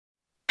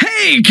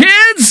Hey,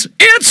 kids,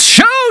 it's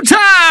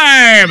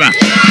showtime!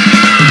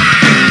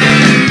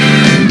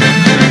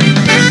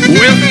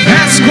 With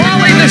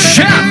Pasquale the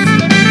Chef,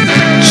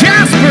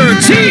 Jasper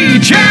T.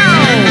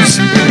 Jowls,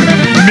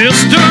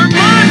 Mr.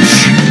 Munch,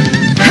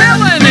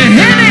 Helen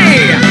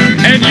Henney,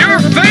 and your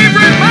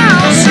favorite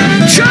mouse,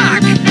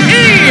 Chuck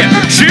E.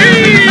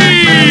 Cheese!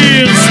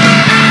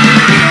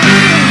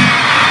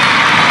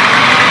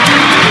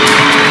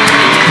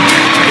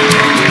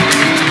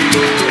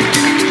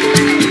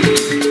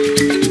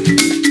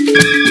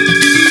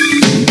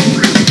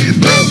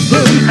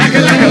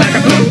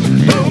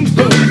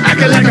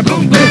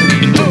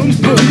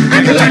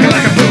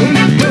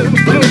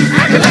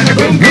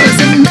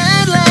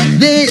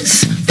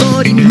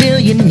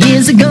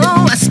 Years ago,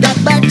 I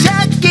stopped by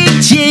Chuck E.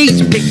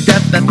 Cheese, picked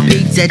up a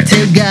pizza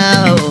to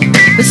go.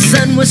 The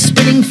sun was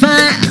spitting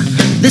fire,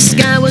 the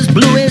sky was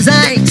blue as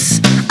ice.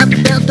 I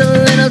felt a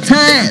little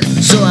tired,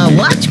 so I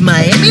watched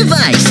Miami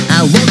Vice.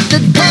 I walked the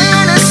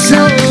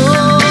dinosaur,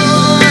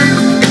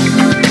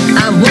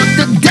 I walked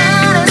the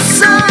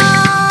dinosaur.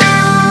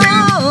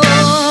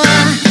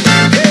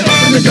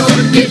 Open the door,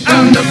 get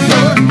on the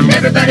floor,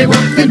 everybody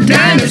walk the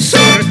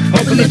dinosaur.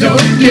 Open the door,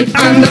 get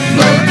on the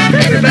floor,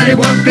 everybody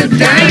walk the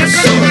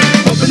dinosaur.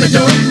 Open the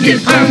door, get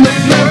on the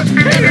floor,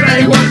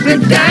 everybody walk the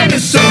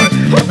dinosaur.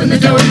 Open the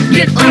door,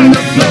 get on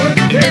the floor,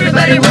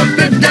 everybody walk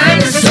the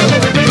dinosaur.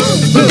 Boom,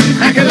 boom,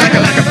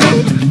 acca-lacca-lacca,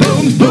 boom,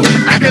 boom, boom,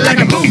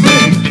 acca-lacca, boom,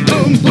 boom,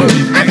 boom, boom,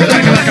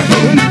 acca-lacca-lacca,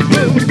 boom,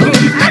 boom, boom,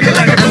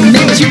 acca-lacca, boom, boom. I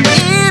met you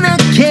in a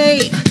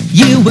cave,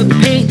 you were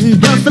painting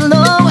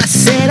buffalo. I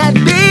said I'd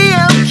be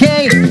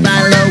okay,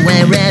 follow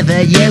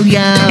wherever you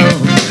go.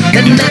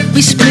 That night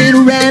we split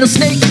a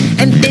rattlesnake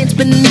and danced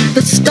beneath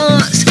the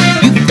stars.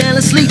 You fell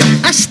asleep,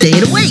 I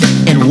stayed awake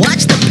and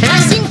watched the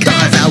passing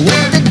cars. I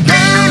walked the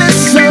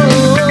dinosaur,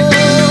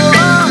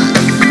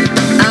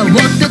 I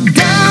walked the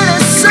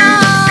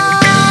dinosaur.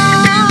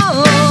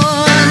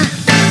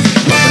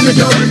 Open the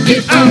door,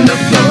 get on the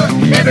floor,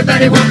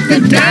 everybody walk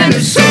the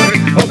dinosaur.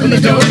 Open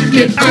the door,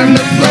 get on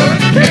the floor,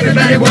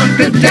 everybody walk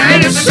the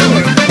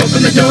dinosaur.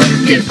 Open the door,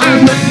 get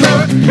on the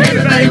floor,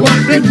 everybody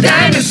walk the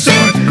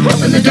dinosaur.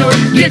 Open the door,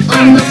 get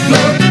on the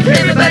floor,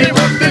 everybody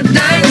walk the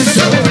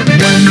dinosaur.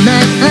 One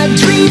night I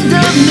dreamed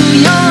of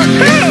New York.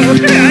 Oh,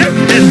 yeah, I've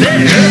been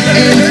there.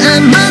 And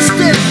I must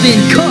have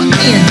been caught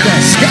in the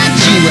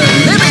Statue of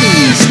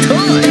Liberty's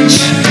torch.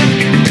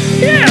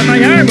 Yeah, my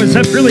arm was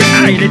up really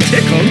high and it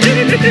tickled.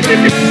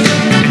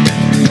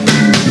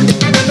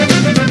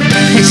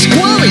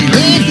 Pasquale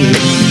landed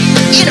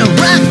in a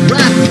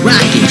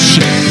rocket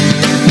ship.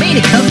 Made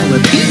a couple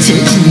of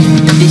pizzas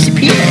and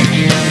disappeared.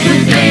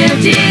 Where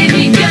did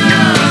he go?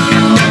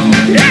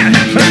 Yeah,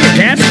 from the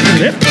gas to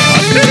lift off.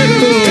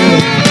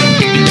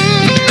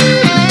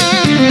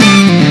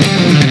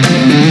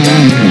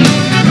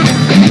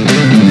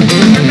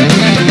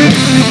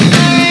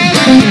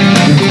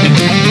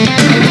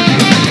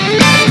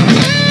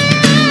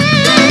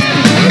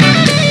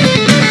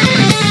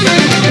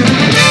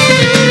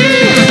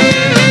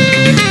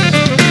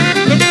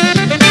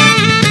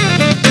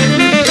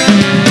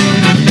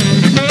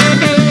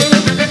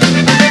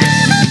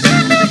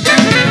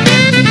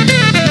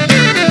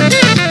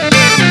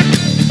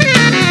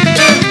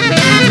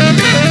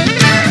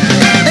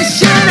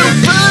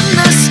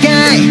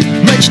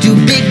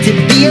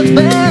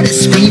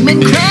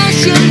 Screaming,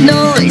 crashing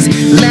noise,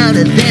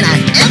 louder than I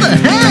ever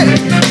heard.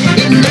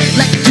 It looked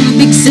like two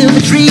big silver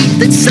trees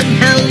that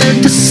somehow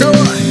learned to soar.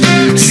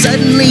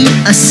 Suddenly,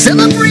 a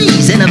summer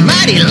breeze and a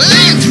mighty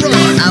lion's roar.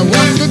 I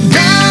walked the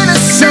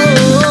dinosaur,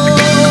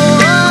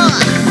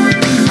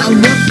 I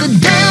walked the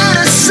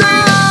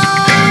dinosaur.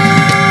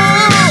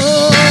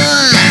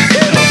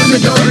 Open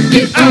the door,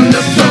 get on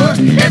the floor,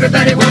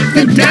 everybody walk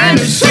the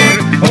dinosaur.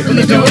 Open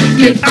the door,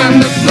 get on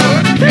the floor,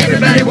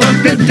 everybody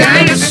walk the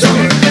dinosaur.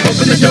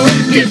 Open the door,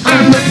 get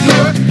on the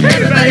floor,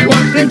 everybody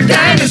walk the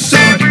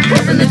dinosaur.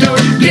 Open the door,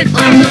 get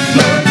on the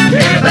floor,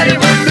 everybody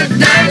walk the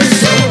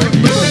dinosaur.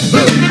 Boom,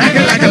 boom,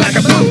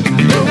 acca-lacca-lacca, boom,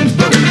 boom,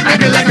 boom,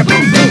 acca-lacca,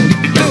 boom, boom,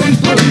 boom,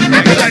 boom,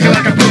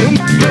 acca-lacca-lacca, boom,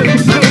 boom,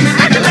 boom,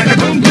 acca-lacca,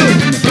 boom, boom,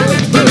 boom,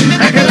 boom,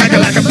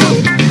 acca-lacca-lacca, boom,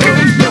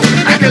 boom, boom,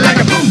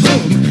 acca-lacca, boom,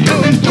 boom,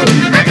 boom, boom,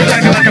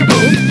 acca-lacca-lacca,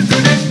 boom.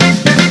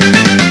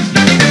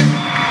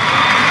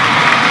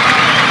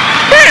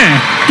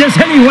 Does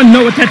anyone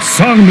know what that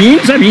song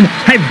means? I mean,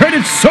 I've heard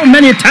it so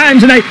many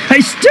times and I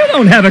still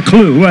don't have a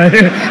clue.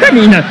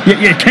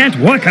 You can't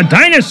walk a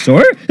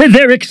dinosaur.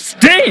 They're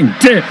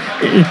extinct.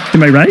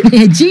 Am I right?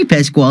 Gee,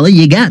 Pasquale,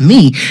 you got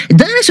me.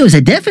 Dinosaurs are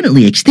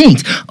definitely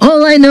extinct.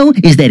 All I know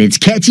is that it's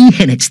catchy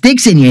and it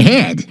sticks in your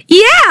head.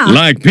 Yeah!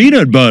 Like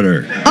peanut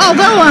butter.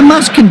 Although I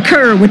must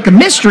concur with the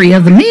mystery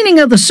of the meaning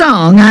of the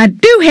song, I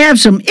do have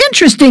some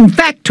interesting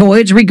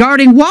factoids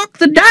regarding Walk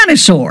the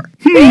Dinosaur.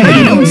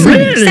 Really?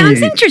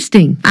 Sounds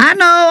interesting. I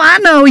know.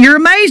 You're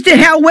amazed at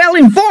how well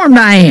informed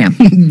I am.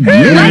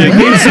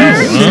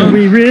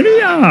 We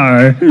really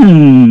are.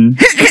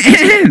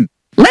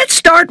 Let's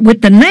start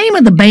with the name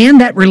of the band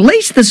that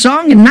released the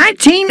song in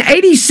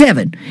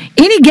 1987.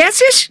 Any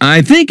guesses?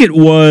 I think it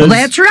was... Well,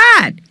 that's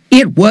right.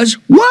 It was.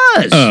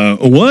 What?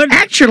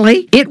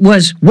 Actually, it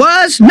was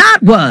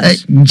not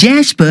was.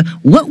 Jasper,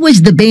 what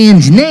was the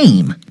band's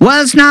name?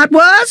 Was not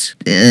was?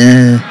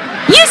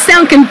 You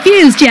sound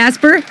confused,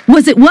 Jasper.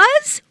 Was it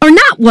was or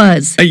not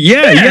was?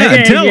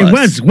 Yeah, tell it us.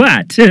 was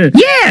what?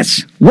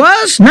 Yes,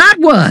 was not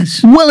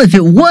was. Well, if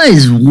it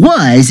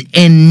was,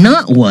 and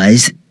not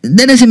was,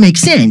 that doesn't make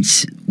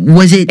sense.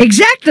 Was it...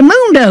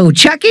 Exactamundo,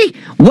 Chucky.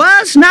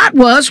 Was not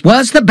was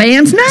the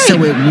band's name.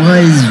 So it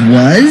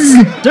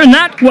was? Or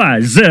not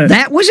was.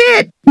 That was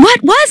it.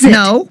 What was it?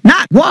 No,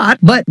 not what,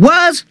 but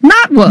was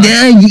not was.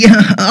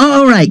 Yeah,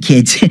 all right,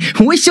 kids.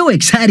 We're so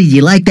excited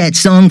you like that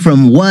song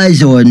from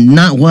Was or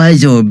Not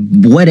Was or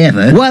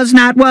whatever. Was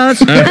not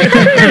was.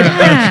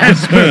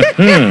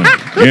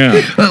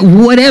 Yeah.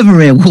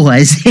 Whatever it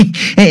was,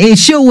 it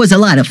sure was a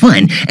lot of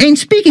fun. And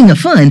speaking of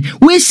fun,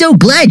 we're so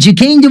glad you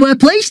came to our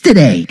place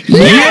today.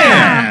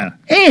 Yeah!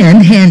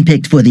 And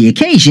handpicked for the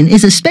occasion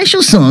is a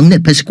special song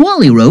that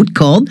Pasquale wrote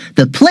called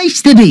The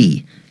Place to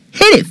Be.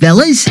 Hit it,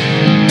 fellas.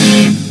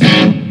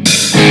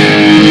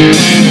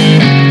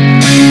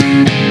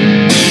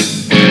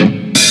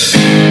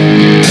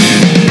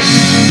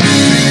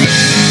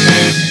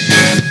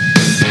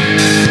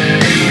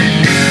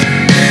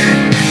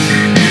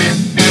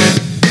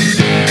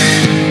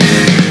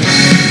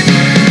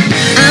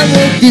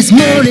 This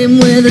morning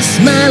with a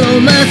smile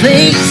on my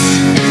face,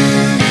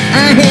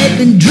 I had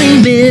been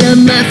dreaming of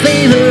my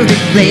favorite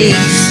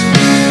place.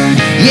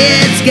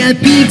 Yeah, it's got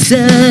pizza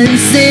and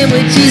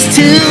sandwiches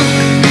too.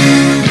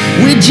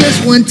 With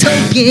just one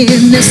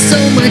token, there's so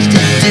much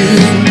to do.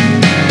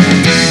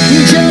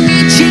 Chuck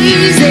E.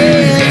 Cheese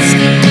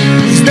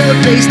is the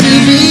place to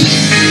be.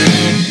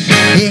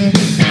 Yeah.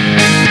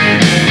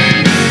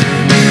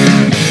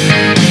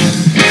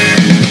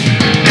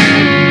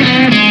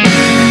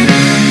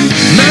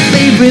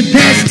 Favorite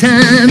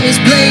pastime is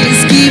playing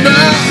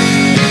skee-ball.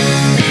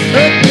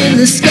 Up in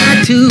the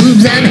sky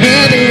tubes, I'm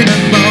having a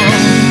ball.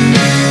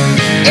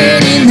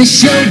 And in the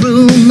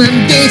showroom,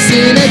 I'm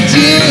dancing a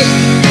jig.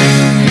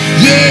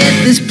 Yeah,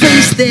 at this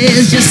place,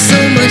 there's just so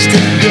much to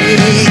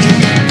dig.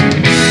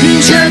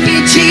 Chuck E.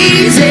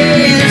 Cheese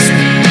is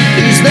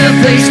the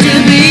place to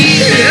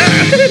be.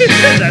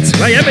 Yeah, that's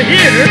why I'm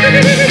here.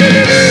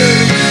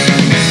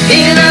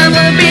 And I'm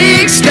a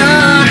big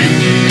star.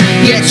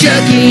 Yeah,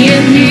 Chucky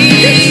and me.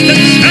 Yeah.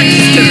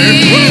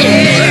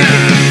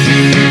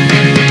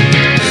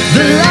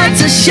 The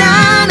lights are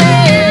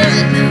shining,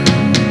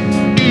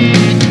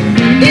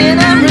 and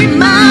I'm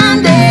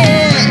reminded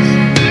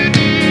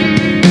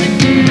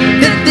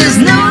that there's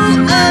no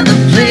other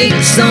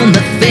place on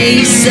the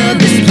face of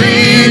this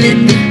planet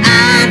that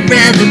I'd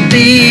rather be.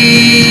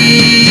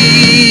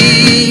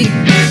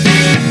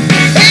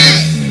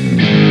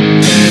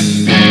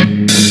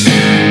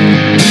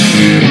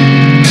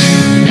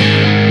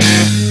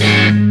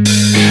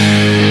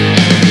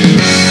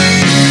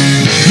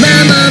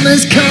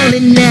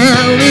 Calling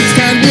now, it's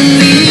time to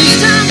leave.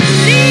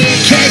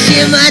 Cash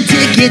in my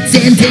tickets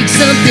and take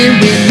something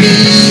with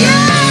me.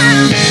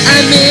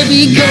 I may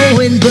be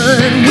going,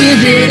 but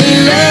with it